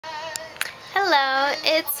Hello,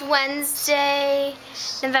 it's Wednesday,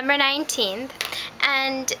 November 19th,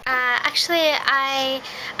 and actually I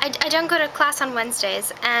don't go to class on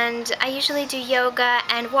Wednesdays, and I usually do yoga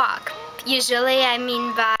and walk. Usually, I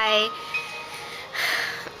mean by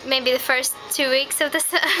maybe the first 2 weeks of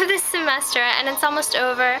this semester, and it's almost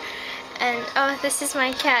over. And oh, this is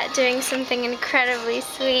my cat doing something incredibly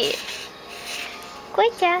sweet.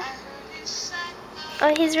 Goita.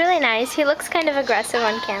 Oh, he's really nice. He looks kind of aggressive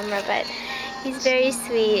on camera, but he's very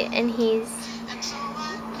sweet, and he's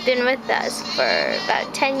been with us for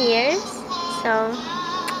about 10 years, so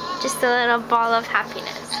just a little ball of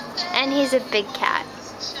happiness. And he's a big cat.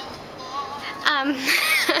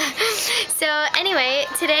 So anyway,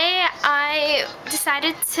 today I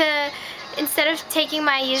decided to, instead of taking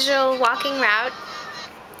my usual walking route,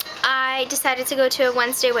 I decided to go to a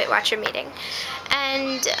Wednesday Weight Watcher meeting.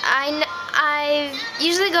 And I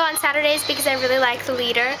usually go on Saturdays because I really like the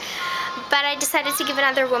leader, but I decided to give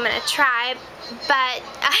another woman a try. But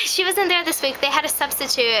she wasn't there this week. They had a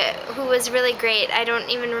substitute who was really great. I don't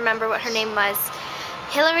even remember what her name was.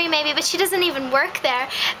 Hillary maybe, but she doesn't even work there.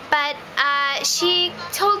 But she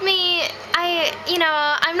told me,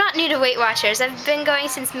 I'm not new to Weight Watchers. I've been going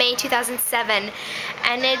since May 2007,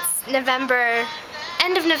 and it's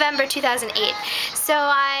end of November 2008. So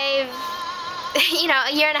I've, a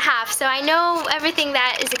year and a half. So I know everything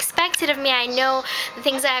that is expected of me. I know the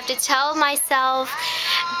things I have to tell myself,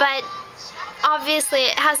 but obviously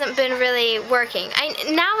it hasn't been really working.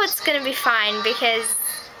 Now it's gonna be fine because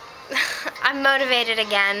I'm motivated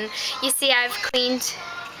again. You see, I've cleaned,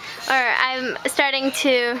 or I'm starting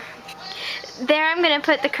to, there I'm gonna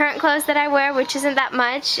put the current clothes that I wear, which isn't that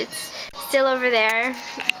much. It's still over there.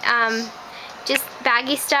 Just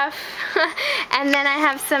baggy stuff. And then I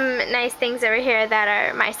have some nice things over here that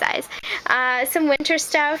are my size. Some winter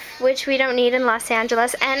stuff, which we don't need in Los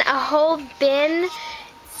Angeles, and a whole bin,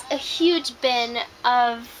 a huge bin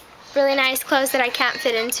of really nice clothes that I can't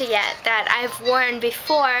fit into yet, that I've worn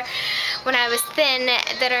before when I was thin,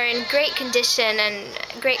 that are in great condition and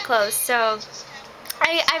great clothes. So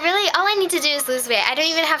I really, all I need to do is lose weight. I don't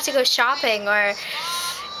even have to go shopping or,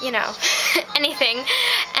 anything.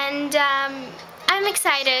 And I'm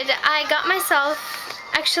excited. I got myself,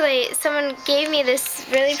 actually, someone gave me this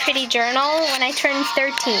really pretty journal when I turned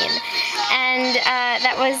 13. And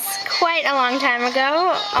that was quite a long time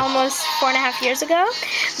ago, almost 4.5 years ago.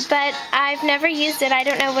 But I've never used it. I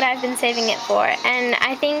don't know what I've been saving it for. And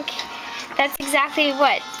I think that's exactly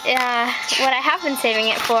what I have been saving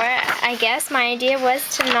it for, I guess. My idea was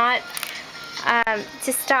to not,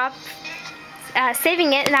 to stop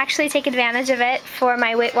saving it and actually take advantage of it for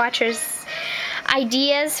my Weight Watchers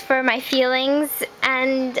ideas, for my feelings.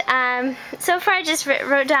 And so far I just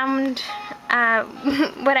wrote down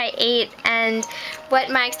what I ate and what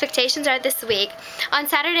my expectations are this week. On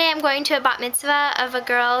Saturday I'm going to a bat mitzvah of a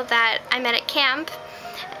girl that I met at camp,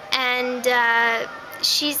 and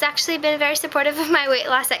she's actually been very supportive of my weight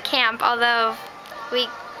loss at camp, although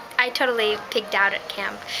I totally pigged out at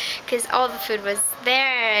camp because all the food was there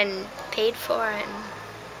and paid for, and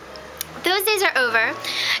those days are over.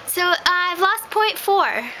 So I've lost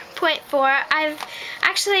 0.4. I've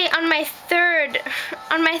actually, on my third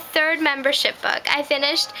membership book, I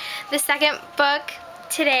finished the second book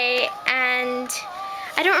today, and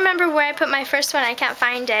I don't remember where I put my first one. I can't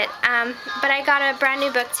find it, but I got a brand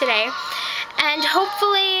new book today, and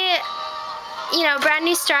hopefully, brand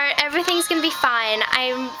new start, everything's gonna be fine.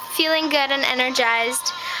 I'm feeling good and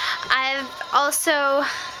energized. I've also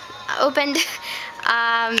opened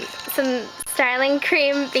some styling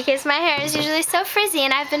cream because my hair is usually so frizzy,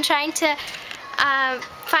 and I've been trying to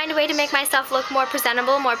find a way to make myself look more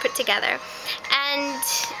presentable, more put together. And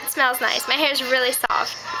it smells nice. My hair is really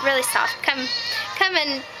soft, really soft. Come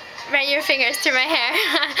and run your fingers through my hair.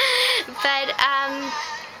 But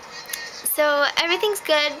so everything's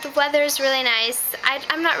good. The weather is really nice.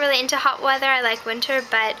 I'm not really into hot weather. I like winter,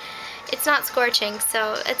 but it's not scorching,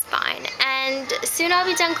 so it's fine. And soon I'll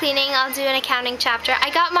be done cleaning. I'll do an accounting chapter.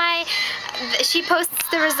 I got she posts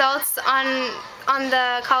the results on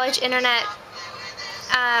the college internet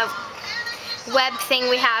web thing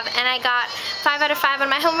we have, and I got 5 out of 5 on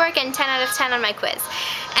my homework and 10 out of 10 on my quiz.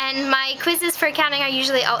 And my quizzes for accounting are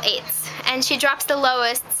usually all 8s, and she drops the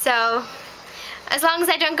lowest, so as long as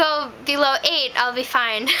I don't go below 8, I'll be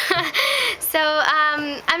fine. So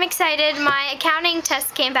I'm excited. My accounting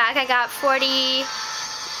test came back. I got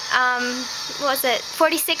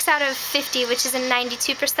 46 out of 50, which is a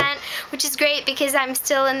 92%, which is great because I'm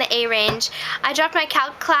still in the A range. I dropped my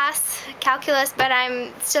calculus, but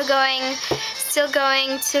I'm still going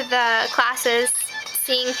to the classes,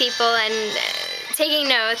 seeing people and taking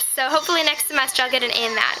notes, so hopefully next semester I'll get an A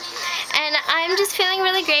in that. And I'm just feeling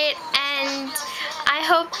really great, and I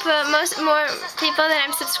hope more people that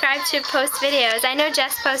I'm subscribed to post videos. I know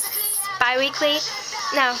Jess posts bi-weekly,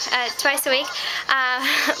 no, twice a week,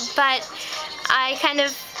 but I kind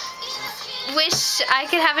of wish I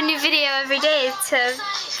could have a new video every day to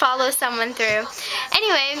follow someone through.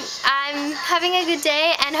 Anyway, I'm having a good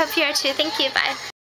day and hope you are too. Thank you. Bye.